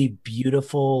really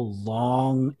beautiful,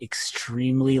 long,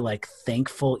 extremely like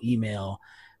thankful email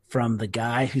from the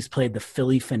guy who's played the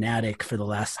Philly Fanatic for the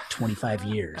last 25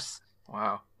 years.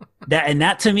 Wow.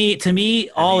 That to me,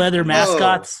 all he- other Whoa.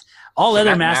 mascots, all So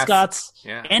other that mascots,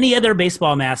 yeah. any other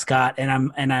baseball mascot,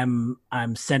 and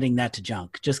I'm sending that to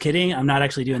junk. Just kidding. I'm not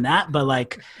actually doing that, but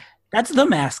like that's the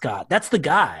mascot. That's the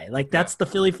guy. Like that's the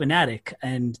Philly fanatic,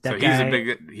 and that So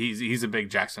guy. he's a big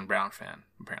Jackson Brown fan,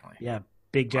 apparently. Yeah,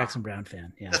 big Jackson Brown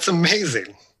fan. Yeah, That's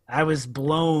amazing. I was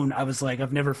blown. I was like,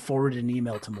 I've never forwarded an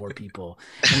email to more people.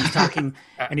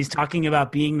 And he's talking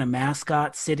about being the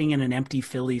mascot, sitting in an empty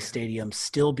Philly stadium,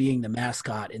 still being the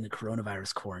mascot in the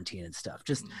coronavirus quarantine and stuff.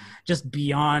 Just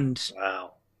beyond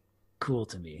cool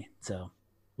to me. So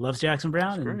loves Jackson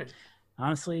Brown, and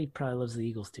honestly, probably loves the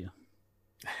Eagles too.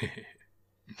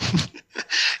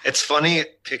 It's funny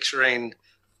picturing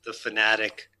the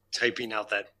fanatic typing out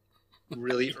that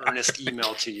really earnest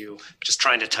email to you, just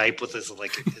trying to type with his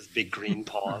big green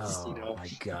paws. Oh my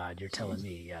God, you're telling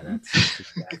me? Yeah,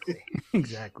 that's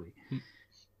exactly.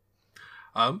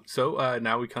 So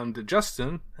now we come to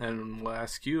Justin, and we'll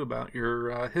ask you about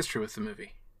your history with the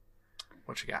movie.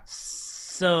 What you got?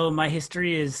 So my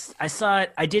history is, I saw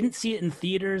it. I didn't see it in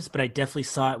theaters, but I definitely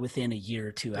saw it within a year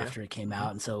or two after it came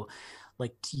out. And so,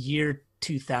 like year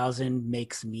 2000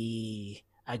 makes me.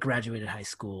 I graduated high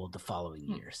school the following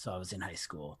year, so I was in high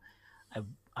school.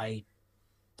 I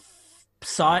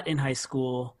saw it in high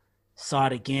school, saw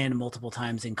it again multiple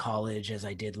times in college as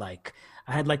I did I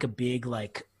had like a big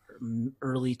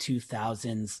early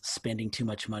 2000s spending too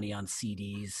much money on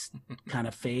CDs kind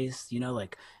of phase,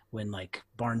 like when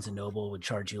Barnes and Noble would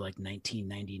charge you like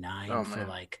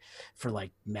 $19.99 for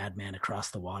Madman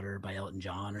Across the Water by Elton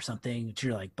John or something that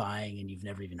you're buying and you've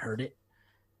never even heard it.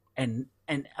 And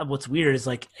what's weird is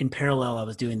in parallel, I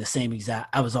was doing the same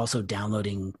exact. I was also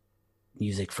downloading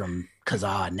music from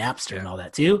Kazaa and Napster and all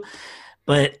that too.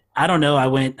 But I don't know. I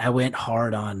went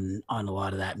hard on a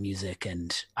lot of that music,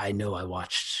 and I know I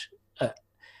watched a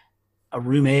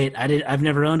roommate. I've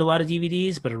never owned a lot of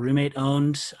DVDs, but a roommate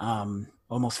owned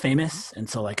Almost Famous, and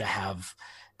so I have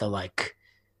the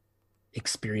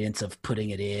experience of putting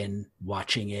it in,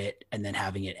 watching it, and then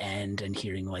having it end and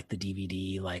hearing the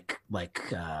DVD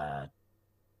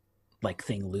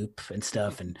thing loop and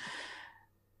stuff. And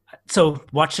so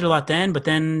watched it a lot then, but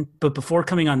before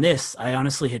coming on this, I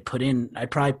honestly had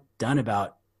I'd probably done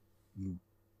about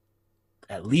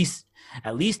at least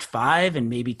 5 and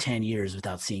maybe 10 years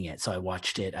without seeing it. So I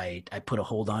watched it. I put a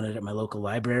hold on it at my local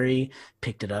library,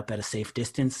 picked it up at a safe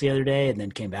distance the other day, and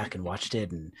then came back and watched it,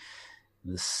 and it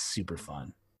was super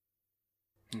fun.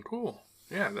 Cool.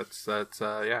 Yeah, that's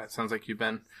yeah. It sounds like you've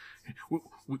been.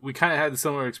 We kind of had a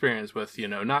similar experience with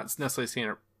not necessarily seeing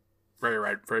it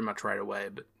very much right away,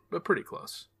 but pretty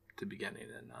close to beginning.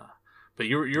 And but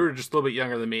you were just a little bit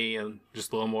younger than me, and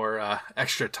just a little more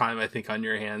extra time I think on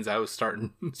your hands. I was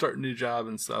starting a new job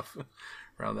and stuff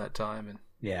around that time, and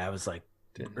yeah, I was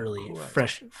early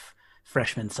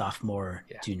freshman, sophomore,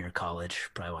 junior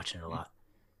college, probably watching it a lot.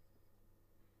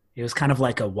 It was kind of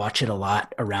like a watch it a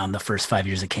lot around the first 5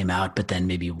 years it came out, but then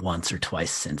maybe once or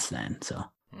twice since then. So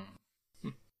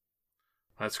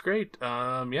that's great.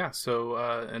 Yeah. So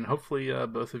and hopefully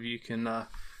both of you can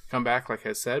come back, like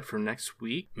I said, for next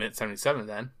week, minute 77.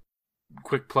 Then,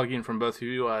 quick plug-in from both of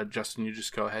you. Justin, you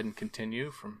just go ahead and continue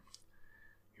from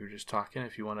you were just talking.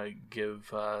 If you want to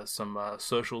give some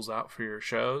socials out for your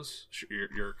shows,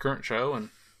 your current show, and.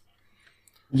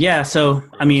 Yeah, so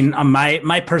I mean,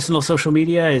 my personal social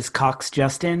media is Cox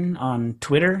Justin on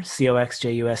Twitter,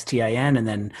 COXJUSTIN, and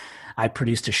then I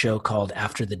produced a show called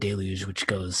After the Deluge, which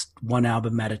goes one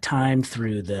album at a time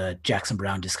through the Jackson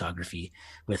Brown discography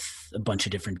with a bunch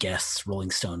of different guests,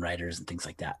 Rolling Stone writers, and things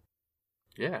like that.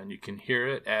 Yeah, and you can hear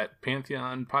it at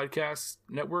Pantheon Podcast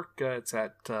Network. It's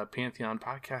at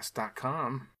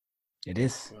pantheonpodcast.com. It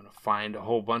is. You're going to find a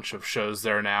whole bunch of shows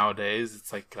there nowadays.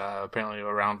 It's apparently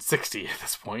around 60 at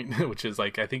this point, which is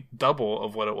I think double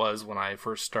of what it was when I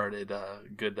first started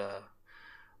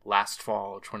last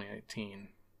fall of 2019.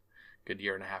 Good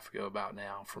year and a half ago about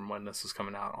now from when this is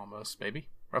coming out, almost, maybe,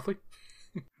 roughly.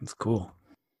 That's cool.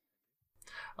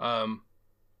 Yeah,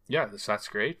 that's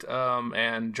great.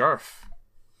 And Jarf,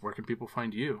 where can people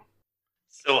find you?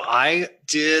 So I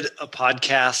did a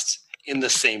podcast in the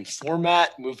same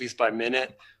format, Movies by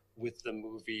Minute, with the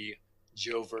movie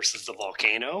Joe versus the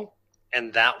Volcano.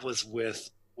 And that was with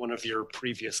one of your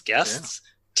previous guests,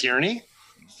 Tierney,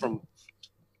 from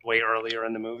way earlier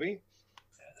in the movie.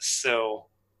 So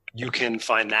you can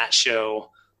find that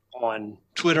show on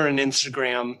Twitter and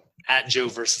Instagram at Joe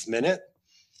versus Minute.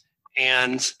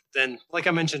 And then, like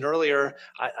I mentioned earlier,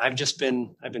 I've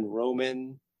been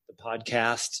roaming the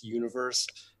podcast universe,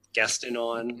 guesting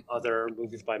on other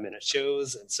Movies by Minute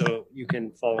shows. And so you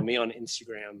can follow me on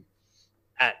Instagram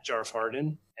at Jarf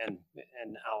Harden, and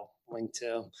I'll link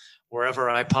to wherever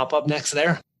I pop up next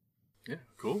there. Yeah,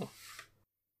 cool.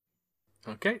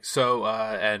 Okay, so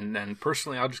and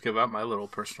personally, I'll just give out my little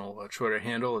personal Twitter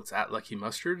handle. It's at Lucky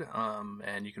Mustard,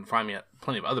 and you can find me at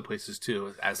plenty of other places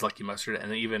too, as Lucky Mustard,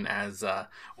 and even as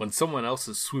when someone else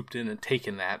has swooped in and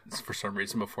taken that for some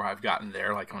reason before I've gotten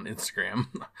there, like on Instagram,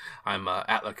 I'm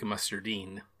at Lucky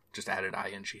Mustardine, just added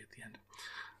ing at the end.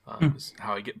 Is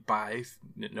how I get by.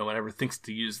 No one ever thinks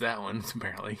to use that one,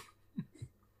 apparently.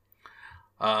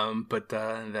 But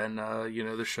then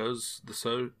the show's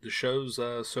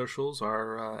socials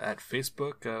are at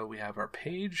Facebook. We have our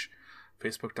page,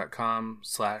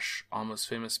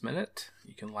 facebook.com/almostfamousminute.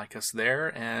 You can like us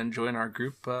there and join our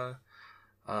group, the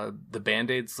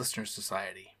Band-Aids Listener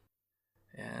Society,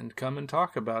 and come and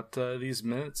talk about these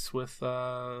minutes with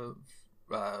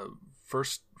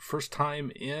first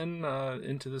time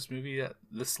into this movie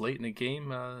this late in the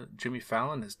game. Jimmy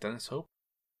Fallon as Dennis Hope.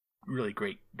 Really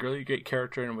great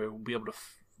character, and we'll be able to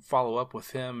follow up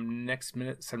with him next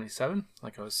minute 77,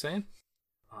 like I was saying.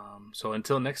 So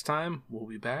until next time, we'll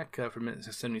be back for minute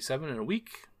 77 in a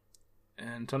week.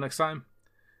 And until next time,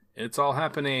 it's all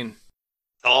happening.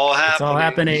 It's all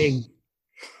happening.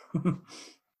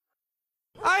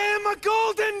 I am a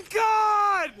golden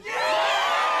god! Yeah!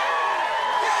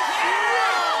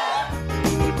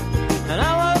 And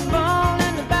I was born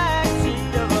in the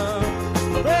backseat of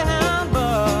a Greyhound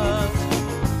bus,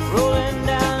 rolling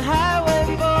down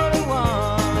Highway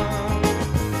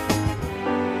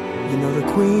 41. You know the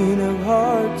Queen of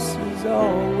Hearts is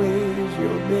always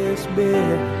your best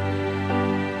bet.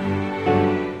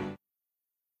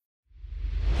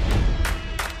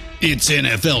 It's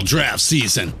NFL draft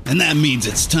season, and that means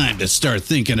it's time to start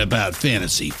thinking about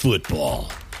fantasy football.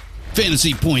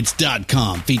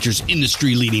 FantasyPoints.com features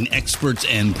industry-leading experts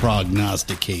and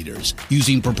prognosticators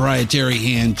using proprietary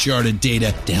hand-charted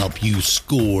data to help you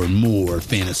score more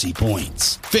fantasy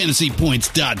points.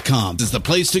 FantasyPoints.com is the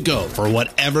place to go for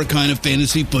whatever kind of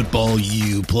fantasy football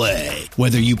you play.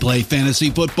 Whether you play fantasy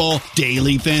football,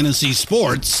 daily fantasy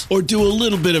sports, or do a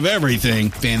little bit of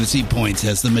everything, Fantasy Points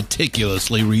has the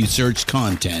meticulously researched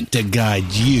content to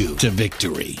guide you to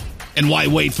victory. And why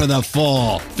wait for the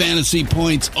fall? Fantasy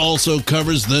Points also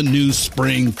covers the new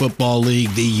spring football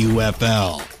league, the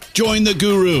UFL. Join the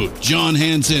guru, John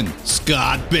Hansen,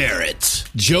 Scott Barrett,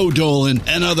 Joe Dolan,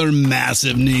 and other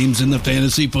massive names in the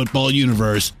fantasy football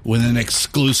universe with an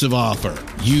exclusive offer.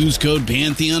 Use code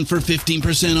Pantheon for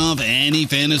 15% off any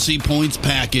Fantasy Points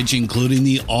package, including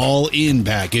the all-in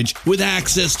package, with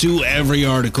access to every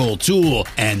article, tool,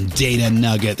 and data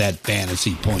nugget that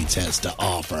Fantasy Points has to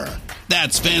offer.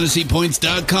 That's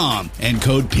FantasyPoints.com and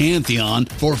code Pantheon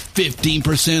for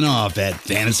 15% off at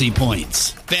Fantasy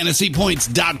Points.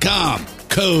 FantasyPoints.com,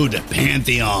 code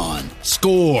Pantheon.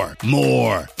 Score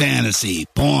more fantasy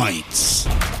points.